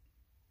 Like,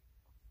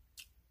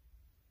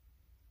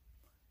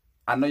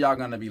 I know y'all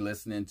gonna be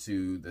listening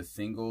to the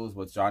singles,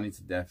 but y'all need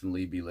to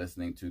definitely be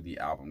listening to the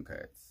album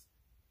cuts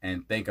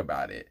and think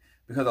about it.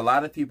 Because a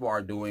lot of people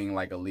are doing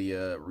like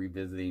Aaliyah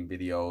revisiting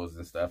videos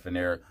and stuff, and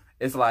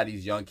it's a lot of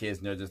these young kids,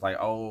 and they're just like,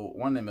 oh,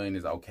 1 in a Million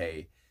is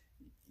okay.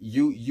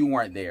 You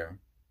weren't there.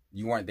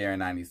 You weren't there in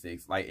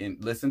 96. Like,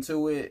 and listen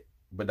to it,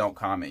 but don't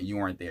comment. You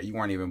weren't there. You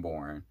weren't even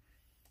born.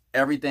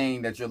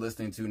 Everything that you're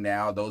listening to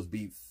now, those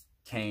beats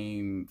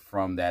came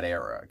from that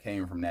era,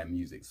 came from that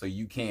music. So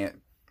you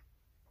can't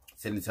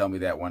sit and tell me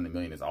that 1 in a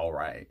Million is all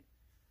right.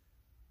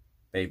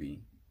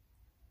 Baby,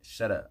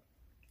 shut up.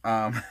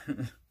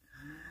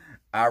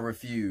 I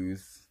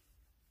Refuse.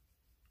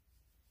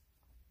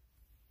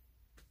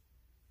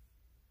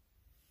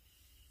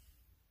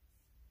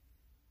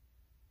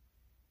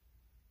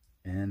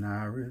 And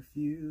I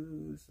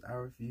refuse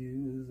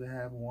to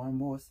have one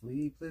more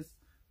sleepless.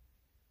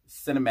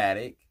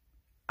 Cinematic.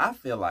 I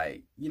feel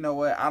like, you know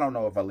what? I don't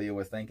know if Aaliyah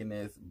was thinking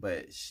this,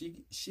 but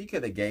she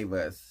could have gave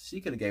us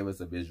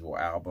a visual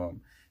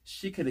album.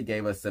 She could have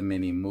gave us a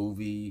mini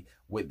movie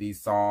with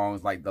these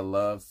songs, like the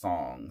love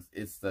songs.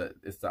 It's the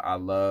I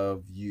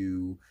love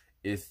you.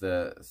 It's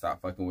the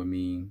stop fucking with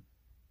me.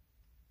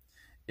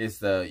 It's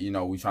the,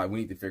 we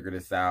need to figure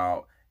this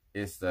out.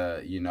 It's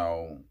the,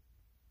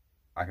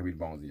 I can be the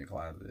bones in your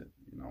closet,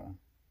 you know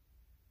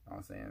what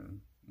I'm saying?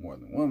 More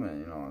than woman,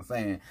 you know what I'm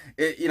saying?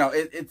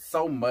 It's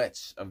so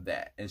much of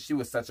that. And she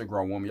was such a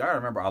grown woman. Y'all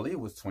remember Aaliyah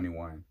was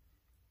 21.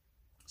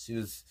 She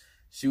was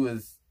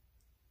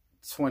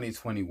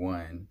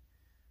 2021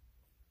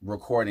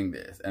 recording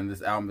this. And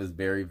this album is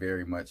very,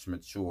 very much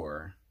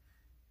mature.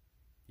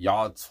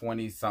 Y'all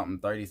 20-something,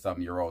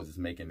 30-something year olds is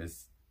making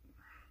this.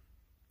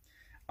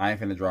 I ain't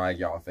finna drag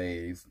y'all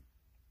faves.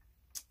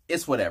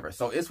 It's Whatever.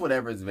 So It's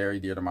Whatever is very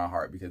dear to my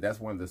heart because that's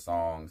one of the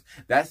songs.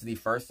 That's the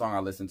first song I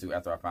listened to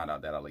after I found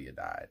out that Aaliyah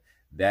died.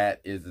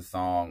 That is the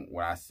song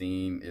when I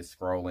seen it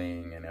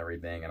scrolling and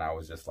everything, and I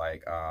was just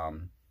like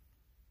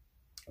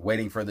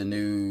waiting for the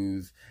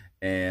news,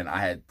 and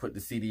I had put the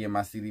CD in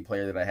my CD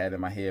player that I had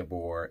in my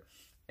headboard,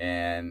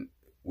 and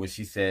when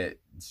she said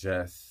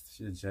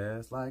just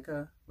like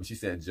when she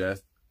said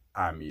just,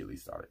 I immediately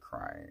started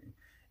crying.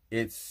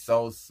 It's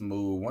so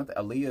smooth.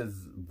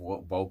 Aaliyah's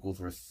vocals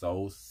were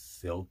so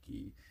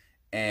silky.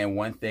 And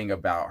one thing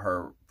about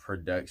her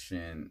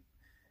production,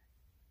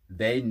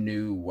 they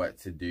knew what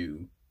to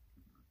do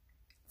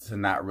to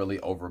not really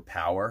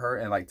overpower her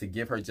and like to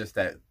give her just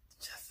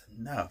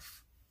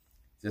enough.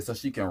 Just so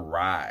she can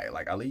ride.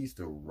 Like Aaliyah used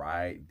to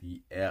ride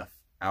the F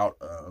out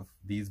of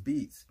these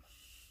beats.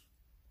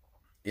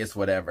 It's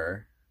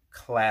Whatever.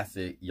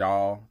 Classic.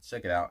 Y'all,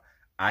 check it out.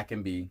 I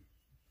Can Be.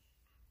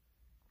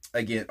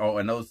 Again,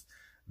 and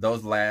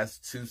those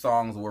last two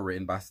songs were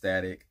written by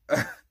Static.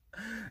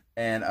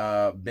 And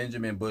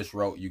Benjamin Bush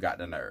wrote You Got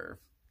the Nerve.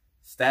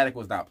 Static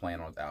was not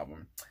playing on this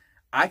album.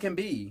 I Can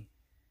Be,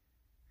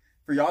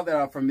 for y'all that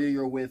are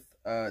familiar with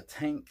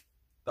Tank,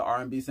 the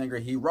R&B singer,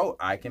 he wrote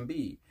I Can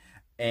Be.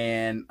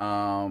 And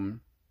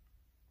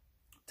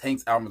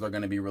Tank's albums are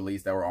going to be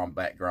released that were on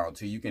Background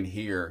too. You can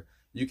hear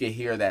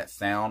that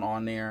sound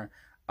on there.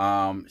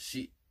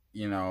 She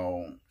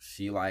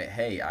like,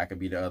 hey, I could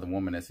be the other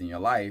woman that's in your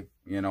life.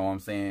 You know what I'm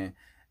saying?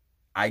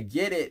 I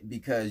get it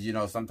because,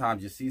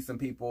 sometimes you see some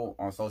people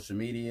on social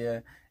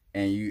media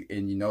and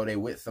they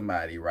with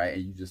somebody, right?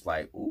 And you just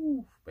like,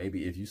 ooh,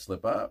 baby, if you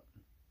slip up,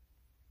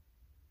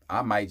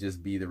 I might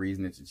just be the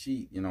reason that you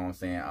cheat. You know what I'm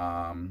saying?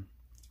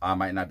 I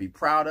might not be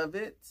proud of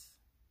it,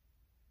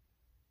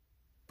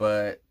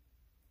 but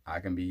I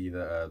can be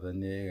the other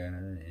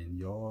nigga in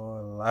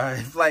your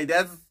life. Like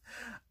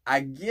I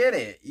get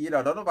it.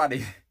 Don't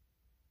nobody.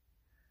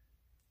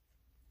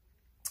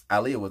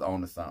 Aaliyah was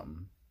on to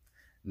something.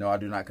 No, I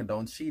do not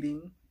condone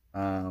cheating.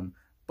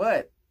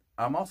 But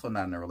I'm also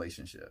not in a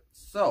relationship.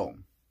 So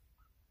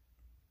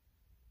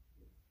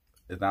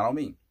it's not on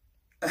me.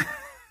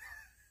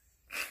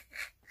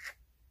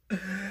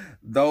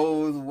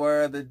 Those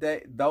were the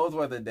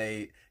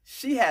days.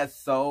 She has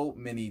so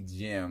many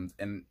gems.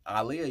 And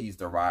Aaliyah used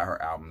to ride her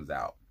albums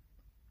out.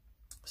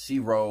 She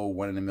rolled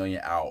One in a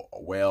Million out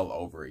well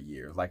over a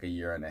year. It was like a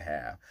year and a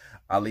half.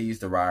 Aaliyah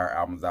used to ride her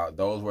albums out.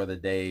 Those were the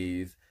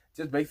days.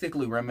 Just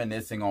basically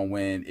reminiscing on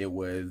when it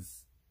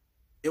was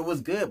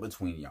good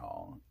between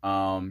y'all.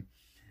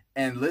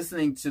 And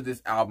listening to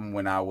this album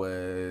when I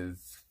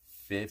was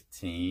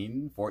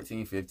 14,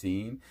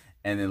 15,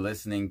 and then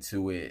listening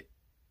to it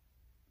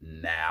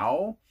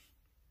now,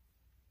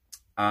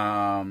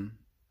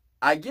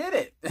 I get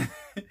it.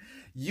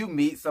 You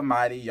meet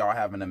somebody, y'all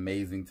have an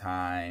amazing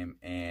time,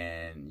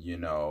 and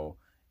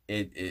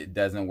it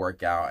doesn't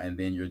work out, and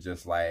then you're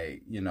just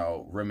like,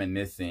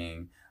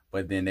 reminiscing,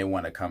 but then they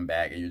want to come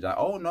back and you're like,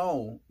 oh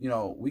no,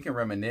 we can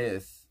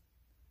reminisce,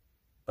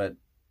 but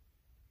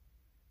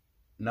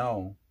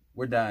no,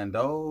 we're done.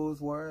 Those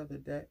were the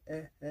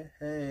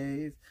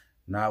days.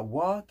 Not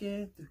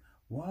walking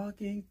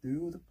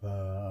through the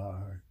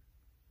park.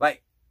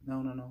 Like,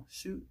 no.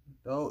 Shoot.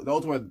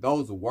 Those were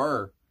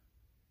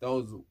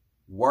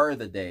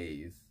the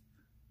days.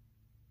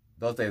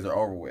 Those days are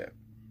over with.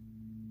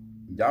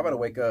 Y'all better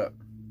wake up.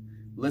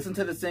 Listen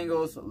to the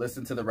singles.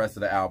 Listen to the rest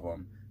of the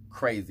album.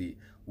 Crazy.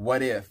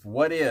 What if?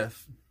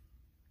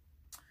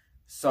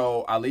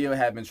 So Aaliyah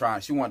had been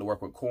trying. She wanted to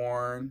work with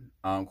Korn.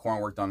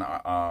 Korn worked on the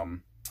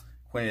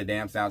Queen of the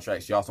Damn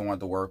soundtrack. She also wanted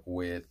to work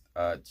with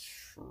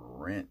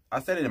Trent. I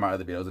said it in my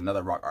other videos.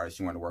 Another rock artist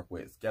she wanted to work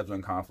with.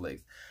 Scheduling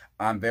conflicts.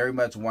 I'm very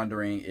much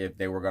wondering if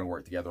they were going to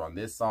work together on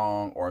this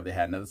song or if they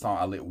had another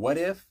song. What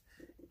If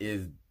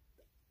is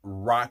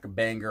rock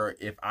banger.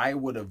 If I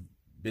would have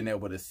been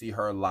able to see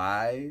her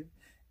live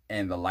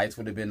and the lights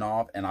would have been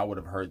off and I would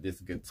have heard this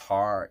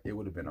guitar, it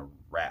would have been a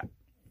rap.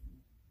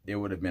 It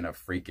would have been a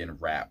freaking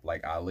rap.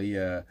 Like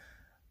Aaliyah,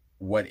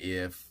 What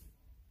If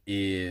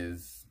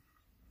is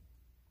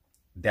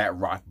that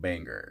rock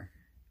banger.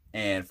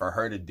 And for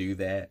her to do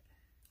that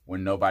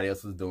when nobody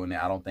else was doing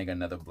it, I don't think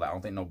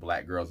no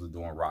black girls was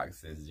doing rock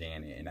since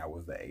Janet, and that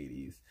was the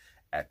 80s.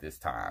 at this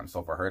time.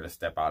 So for her to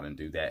step out and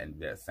do that and do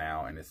that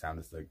sound, and it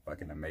sounded so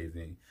fucking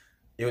amazing.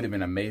 It would have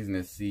been amazing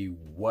to see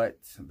what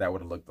that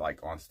would have looked like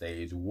on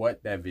stage,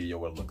 what that video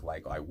would look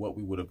like what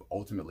we would have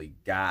ultimately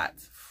got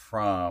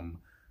from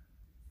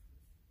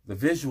the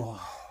visual.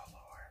 Oh,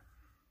 Lord.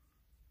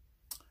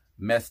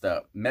 Messed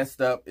Up. Messed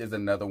Up is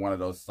another one of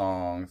those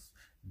songs.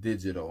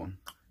 Digital.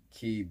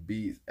 Key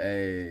Beats.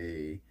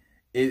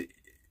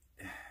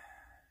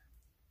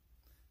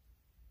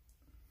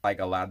 Like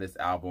a lot of this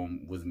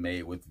album was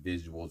made with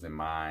visuals in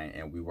mind,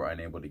 and we were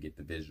unable to get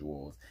the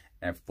visuals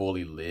and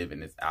fully live in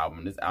this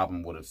album. This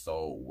album would have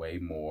sold way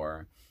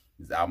more.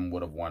 This album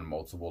would have won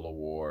multiple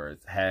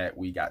awards had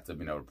we got to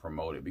be able to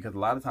promote it. Because a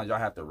lot of times y'all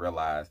have to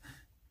realize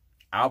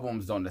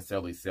albums don't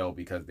necessarily sell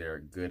because they're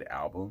good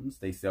albums.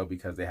 They sell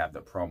because they have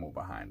the promo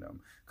behind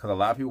them. Because a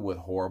lot of people with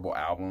horrible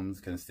albums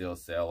can still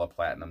sell a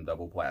platinum,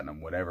 double platinum,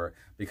 whatever,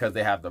 because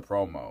they have the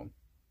promo.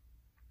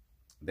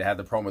 They have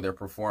the promo, they're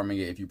performing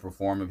it. If you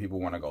perform it,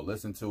 people want to go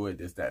listen to it,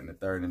 this, that, and the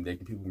third, and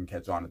people can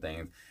catch on to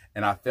things.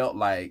 And I felt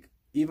like,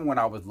 even when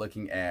I was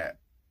looking at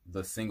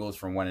the singles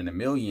from 1 in a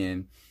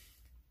Million,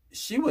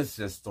 she was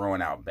just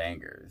throwing out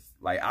bangers.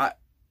 Like,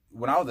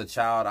 when I was a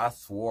child, I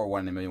swore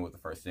 1 in a Million was the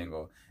first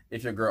single.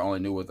 If Your Girl Only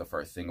Knew was the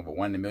first single, but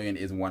 1 in a Million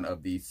is one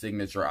of the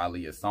signature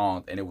Aaliyah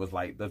songs, and it was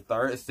like the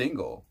third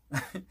single.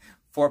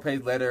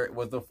 4-Page Letter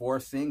was the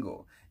fourth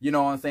single. You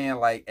know what I'm saying?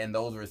 Like, and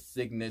those were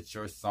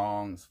signature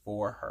songs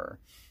for her.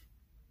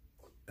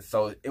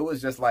 So it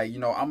was just like, you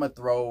know, I'm going to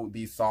throw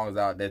these songs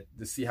out to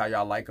see how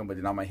y'all like them, but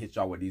then I'm going to hit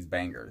y'all with these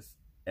bangers.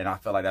 And I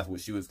feel like that's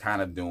what she was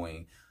kind of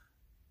doing,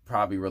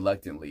 probably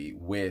reluctantly,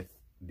 with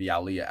the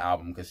Aaliyah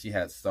album, because she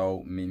had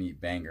so many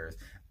bangers.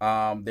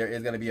 There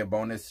is going to be a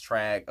bonus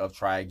track of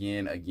Try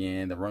Again.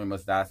 Again, the Romy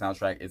Must Die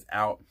soundtrack is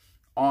out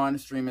on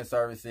streaming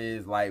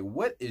services. Like,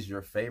 what is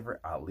your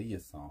favorite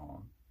Aaliyah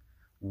song?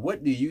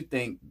 What do you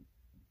think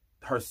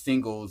her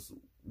singles,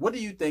 what do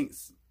you think,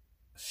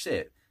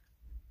 shit,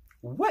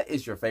 what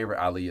is your favorite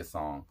Aaliyah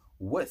song?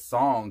 What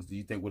songs do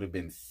you think would have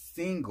been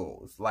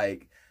singles?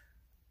 Like,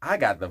 I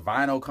got the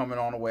vinyl coming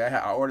on the way.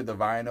 I ordered the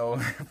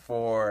vinyl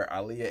for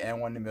Aaliyah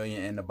and 1 in a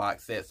Million in the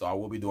box set, so I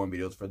will be doing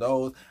videos for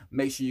those.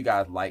 Make sure you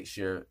guys like,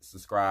 share,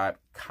 subscribe,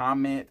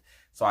 comment,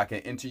 so I can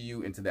enter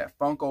you into that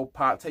Funko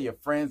Pop. Tell your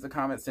friends to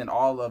comment. Send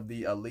all of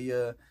the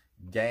Aaliyah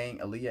gang,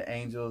 Aaliyah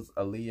Angels,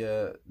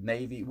 Aaliyah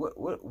Navy. What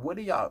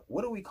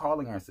are we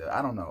calling ourselves?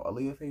 I don't know.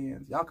 Aaliyah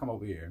fans, y'all come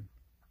over here.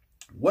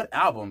 What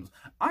albums?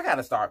 I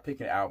gotta start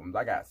picking albums.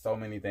 I got so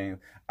many things.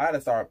 I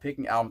gotta start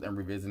picking albums and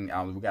revisiting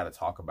albums. We gotta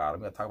talk about it.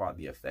 We gotta talk about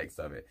the effects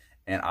of it.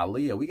 And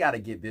Aaliyah, we gotta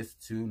get this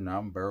to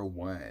number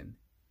one.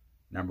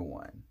 Number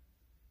one.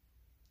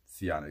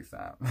 See y'all next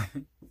time.